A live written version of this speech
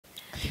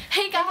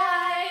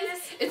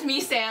It's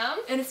me, Sam.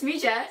 And it's me,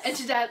 Jess. And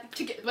together.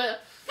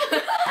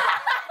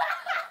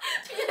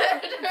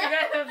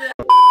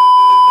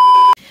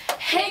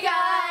 Hey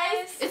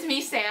guys! It's me,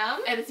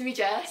 Sam. And it's me,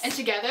 Jess. And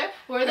together,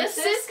 we're the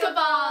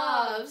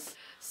sis-kebabs.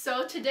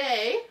 So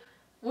today,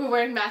 we're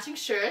wearing matching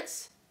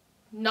shirts.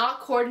 Not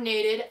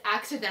coordinated,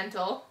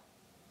 accidental.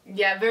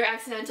 Yeah, very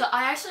accidental.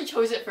 I actually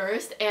chose it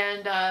first,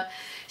 and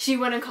she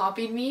went and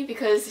copied me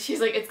because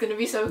she's like, it's gonna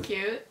be so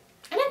cute.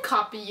 I didn't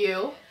copy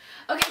you.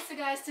 Okay, so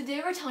guys, today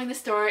we're telling the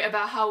story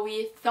about how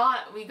we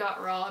thought we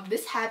got robbed.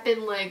 This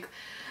happened like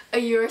a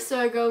year or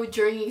so ago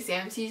during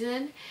exam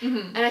season,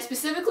 and I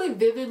specifically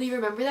vividly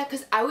remember that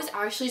because I was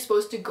actually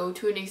supposed to go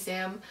to an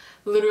exam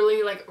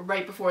literally like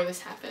right before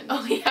this happened.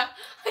 Oh yeah,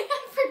 I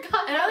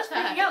forgot. And I was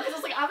freaking out because I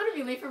was like, I'm gonna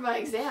be late for my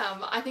exam.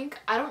 I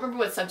don't remember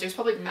what subject,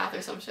 probably math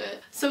or some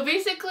shit. So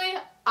basically,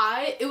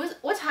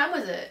 what time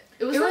was it?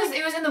 It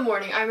was in the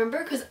morning. I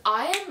remember because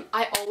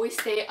I always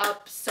stay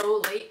up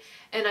so late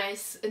and I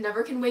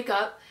never can wake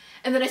up.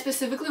 And then I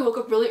specifically woke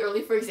up really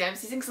early for exam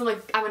season because I'm like,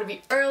 I'm gonna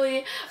be early,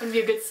 I'm gonna be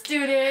a good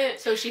student.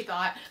 So she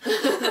thought.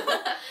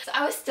 So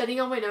I was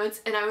studying all my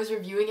notes and I was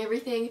reviewing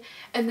everything,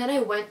 and then I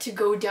went to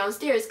go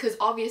downstairs because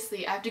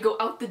obviously I have to go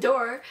out the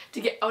door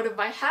to get out of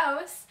my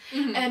house.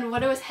 And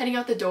when I was heading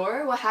out the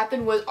door, what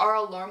happened was our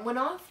alarm went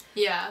off.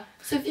 Yeah.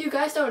 So if you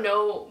guys don't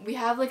know, we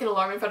have like an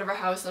alarm in front of our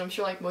house, and I'm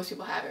sure like most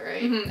people have it,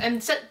 right?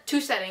 And set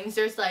two settings.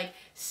 There's like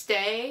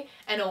stay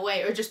and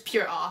away, or just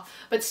pure off.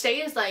 But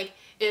stay is like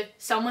if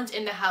someone's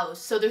in the house,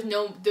 so there's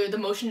no the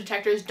motion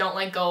detectors don't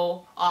like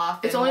go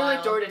off. It's only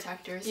like door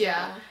detectors.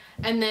 Yeah.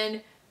 And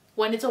then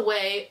when it's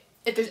away,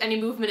 if there's any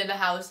movement in the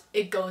house,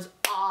 it goes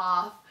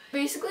off.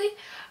 Basically,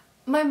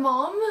 my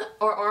mom,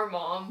 or our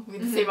mom, we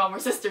the same mom, we're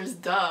sisters,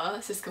 duh,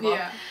 sis-kebab.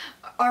 Yeah.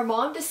 Our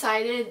mom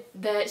decided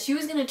that she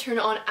was gonna turn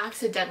it on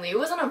accidentally. It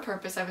wasn't on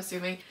purpose, I'm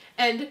assuming.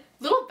 And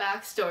little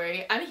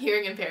backstory, I'm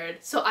hearing impaired,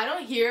 so I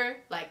don't hear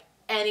like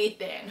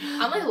anything.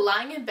 I'm like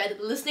lying in bed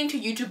listening to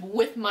YouTube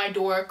with my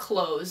door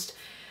closed.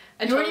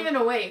 And you weren't even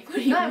awake. What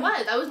do you mean?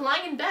 I was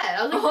lying in bed.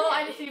 I was like,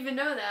 I didn't even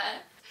know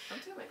that. I'm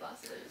taking my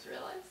glasses, I just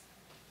realized.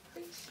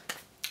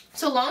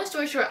 So long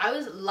story short, I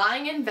was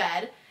lying in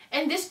bed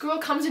and this girl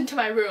comes into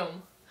my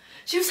room.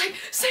 She was like,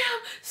 Sam,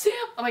 Sam.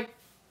 I'm like,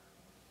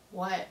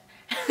 what?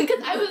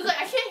 Because I was like,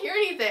 I can't hear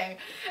anything.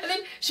 And then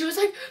she was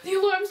like, the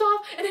alarm's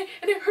off, and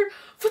I heard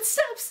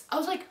footsteps. I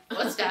was like,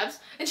 footsteps?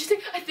 And she's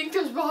like, I think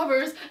there's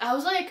robbers. And I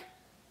was like,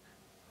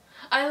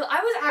 I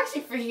was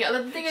actually freaking out.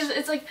 The thing is,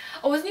 it's like,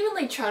 I wasn't even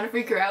like trying to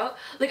freak her out.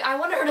 Like, I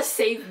wanted her to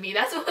save me.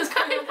 That's what was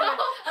kind of fun.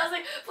 I was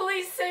like,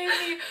 please save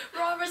me,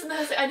 robbers in the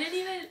house. I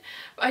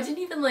didn't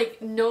even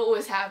like know what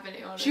was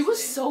happening, honestly. She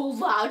was so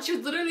loud. She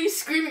was literally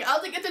screaming. I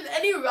was like, if there's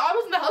any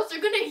robbers in the house,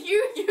 they're gonna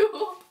hear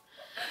you.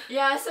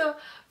 Yeah, so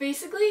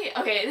basically,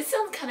 okay, this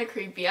sounds kind of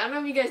creepy. I don't know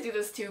if you guys do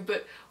this too,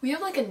 but we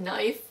have like a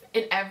knife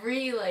in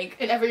every room.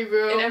 In every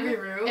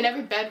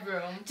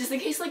bedroom. Just in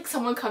case like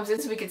someone comes in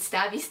so we could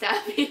stabby.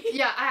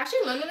 Yeah, I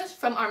actually learned this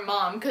from our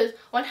mom, because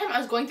one time I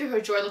was going through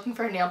her drawer looking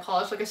for her nail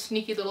polish like a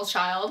sneaky little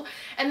child,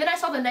 and then I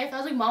saw the knife and I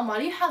was like, Mom, why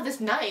do you have this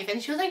knife?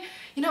 And she was like,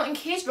 you know, in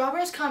case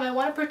robbers come, I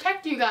want to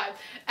protect you guys.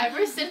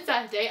 Ever since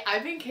that day,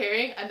 I've been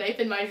carrying a knife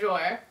in my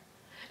drawer.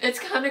 It's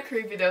kind of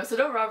creepy though, so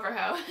don't rob her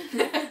house.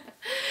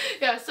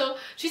 Yeah, so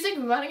she's like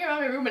running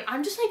around my room and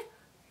I'm just like,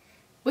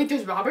 wait,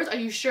 there's robbers? Are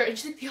you sure? And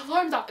she's like, the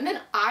alarm's off. And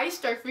then I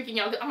start freaking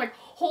out. I'm like,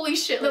 holy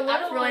shit. The like,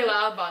 alarm's really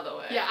loud, by the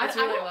way. Yeah,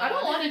 I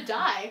don't want to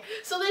die.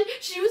 So then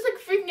she was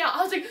like freaking out.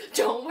 I was like,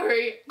 don't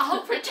worry,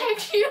 I'll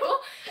protect you.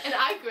 And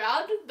I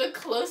grabbed the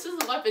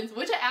closest weapons,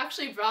 which I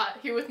actually brought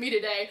here with me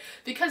today,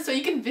 because so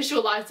you can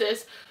visualize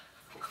this.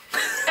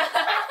 I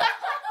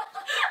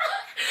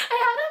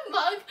had a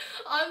mug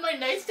on my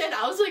nightstand.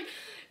 I was like,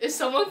 if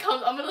someone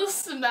comes, I'm gonna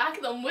smack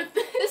them with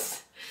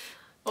this.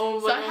 Oh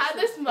my. So I had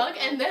this mug,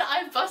 and then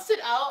I busted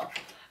out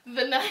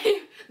the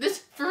knife, this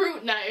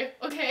fruit knife,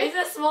 okay? It's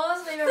the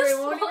smallest thing ever.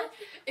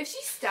 If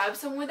she stabbed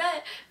someone with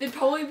that, they'd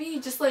probably be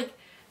just like,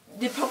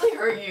 they'd probably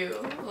hurt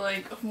you,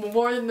 like,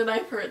 more than the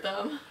knife hurt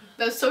them.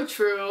 That's so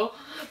true.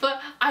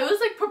 But I was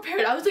like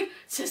prepared. I was like,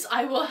 sis,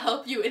 I will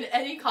help you in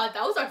any cause.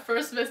 That was our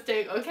first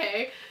mistake,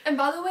 okay? And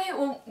by the way,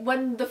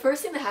 when the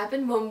first thing that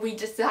happened when we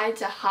decided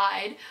to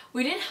hide,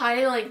 we didn't hide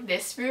in like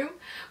this room.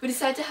 We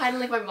decided to hide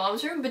in like my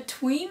mom's room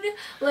between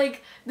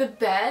like the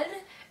bed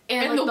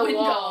and like, the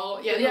window.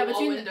 Wall. Yeah,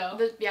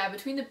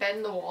 between the bed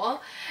and the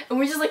wall. And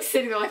we're just like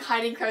sitting there like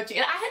hiding, crouching.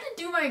 And I had to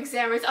do my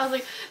exam. I was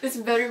like, this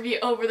better be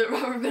over. The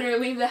robber better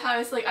leave the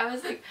house. Like, I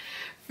was like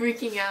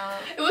freaking out.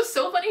 It was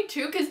so funny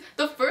too, because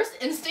the first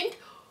instinct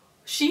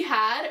she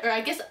had, or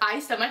I guess I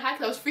semi-had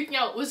because I was freaking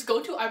out, was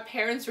go to our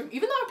parents' room.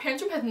 Even though our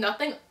parents' room has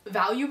nothing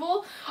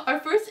valuable, our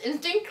first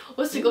instinct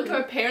was to go to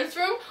our parents'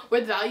 room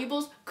where the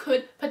valuables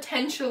could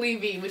potentially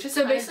be, which is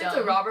so basically dumb.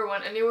 if the robber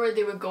went anywhere,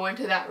 they would go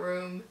into that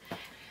room.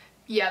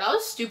 Yeah, that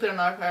was stupid on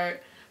our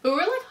part. But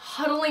we're like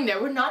huddling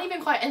there, we're not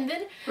even quiet, and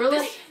then we're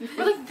like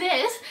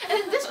this, and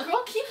then this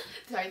girl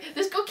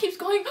keeps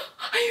going,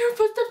 I hear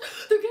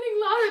footsteps, they're getting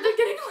louder,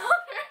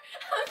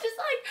 I'm just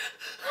like,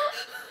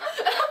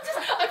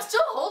 I'm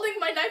still holding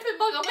my knife and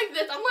mug, I'm like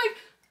this, I'm like,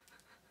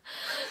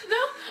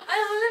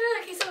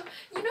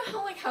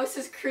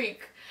 houses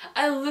creak.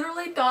 I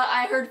literally thought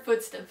I heard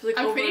footsteps. Like,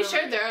 I'm pretty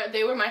sure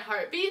they were my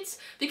heartbeats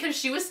because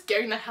she was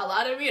scaring the hell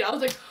out of me, and I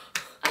was like,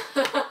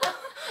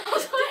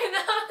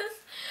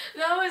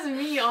 that was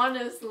me,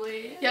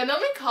 honestly. Yeah, and then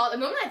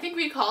I think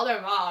we called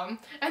our mom,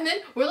 and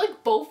then we're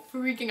like both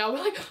freaking out.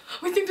 We're like,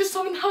 we think there's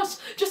someone in the house.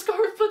 Just got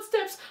her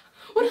footsteps.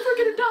 What if we're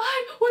gonna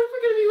die? What if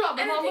we're gonna be robbed?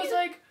 My mom was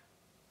like,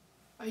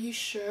 are you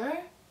sure?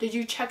 Did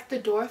you check the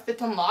door if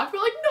it's unlocked?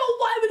 We're like, no,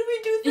 why would we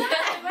do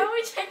that? Yeah, why would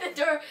we check the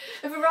door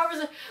if a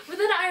robber's? But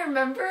then I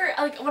remember,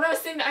 like, when I was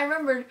sitting, I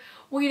remembered,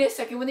 wait a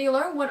second, when the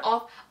alarm went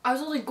off, I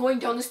was only going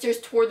down the stairs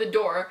toward the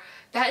door.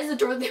 That is the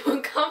door they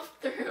would come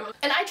through.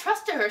 And I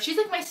trusted her. She's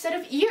like my set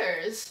of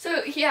ears.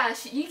 So yeah,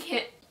 you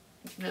can't.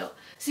 No.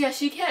 So yeah,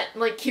 she can't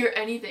like hear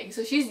anything.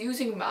 So she's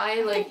using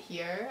my like.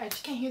 Hear. I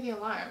just can't hear the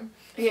alarm.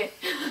 Okay.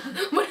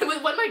 when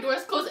my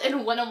door's closed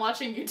and when I'm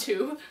watching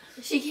YouTube.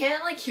 She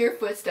can't like hear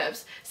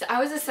footsteps. So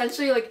I was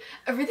essentially like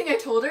everything I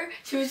told her.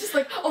 She was just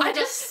like, oh, I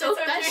just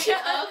soaked that shit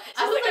up.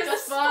 I was like a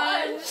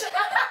sponge.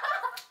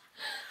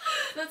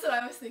 That's what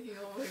I was thinking.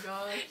 Oh my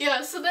god.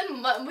 Yeah. So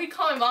then we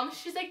call my mom.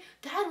 She's like,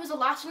 Dad was the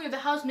last one in the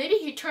house. Maybe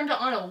he turned it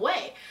on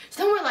away.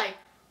 So then we're like,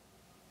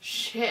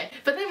 shit.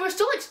 But then we're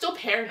still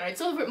paranoid.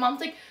 So Mom's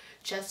like,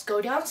 just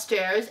go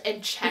downstairs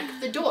and check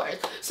the doors.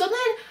 So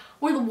then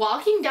we're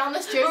walking down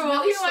the stairs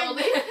really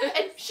slowly,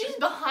 and she's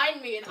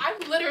behind me, and I'm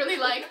literally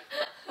like,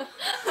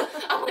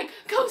 I'm like,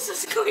 coast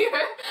is clear.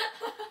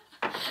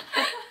 And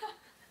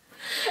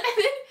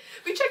then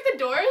we checked the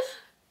doors.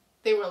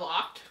 They were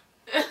locked.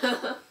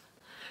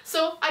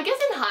 So I guess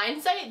in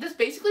hindsight, this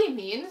basically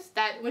means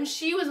that when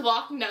she was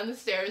walking down the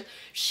stairs,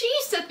 she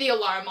set the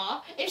alarm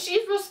off, and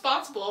she's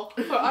responsible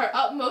for our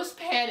utmost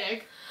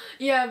panic.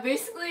 Yeah,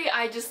 basically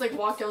I just like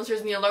walked downstairs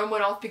and the alarm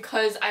went off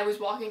because I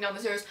was walking down the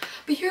stairs.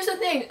 But here's the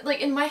thing,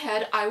 like in my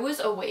head, I was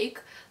awake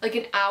like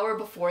an hour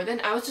before then.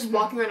 I was just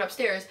walking around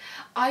upstairs.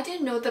 I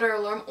didn't know that our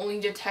alarm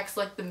only detects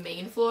like the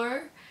main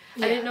floor.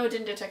 Yeah. I didn't know it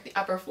didn't detect the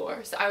upper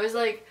floor. So I was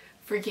like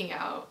freaking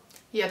out.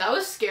 Yeah, that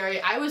was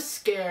scary. I was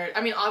scared.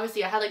 I mean,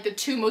 obviously I had like the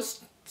two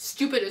most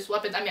stupidest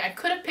weapons. I mean, I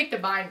could have picked a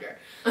binder,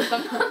 but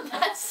I'm not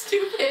that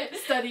stupid.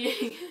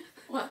 Studying.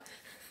 What?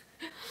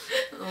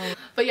 Oh.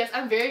 But yes,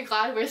 I'm very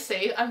glad we're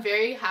safe. I'm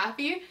very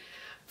happy,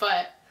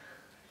 but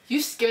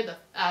you scared the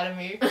out of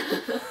me.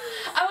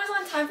 I was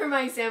on time for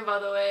my exam, by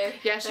the way.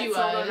 Yeah, she was.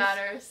 That's all that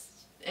matters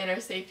in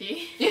our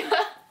safety. Yeah.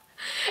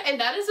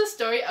 And that is the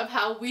story of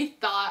how we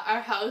thought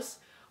our house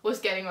was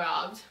getting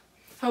robbed.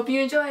 Hope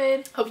you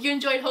enjoyed. Hope you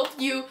enjoyed. Hope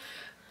you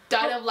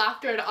died of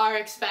laughter at our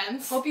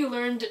expense. Hope you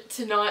learned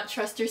to not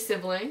trust your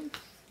sibling.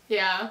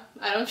 Yeah,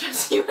 I don't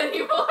trust you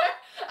anymore.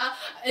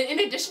 In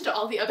addition to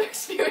all the other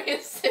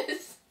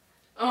experiences.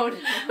 Oh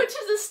no. Which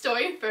is a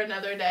story for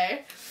another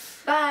day.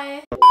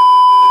 Bye.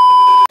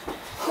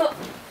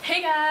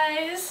 Hey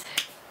guys.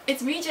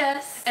 It's me,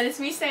 Jess. And it's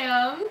me,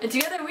 Sam. And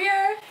together we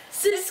are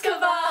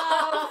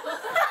sis-kebabs.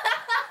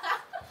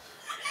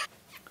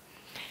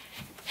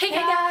 Hey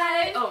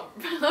guys. Oh,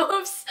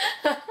 oops.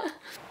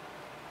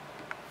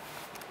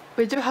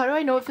 Wait, how do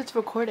I know if it's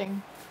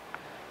recording?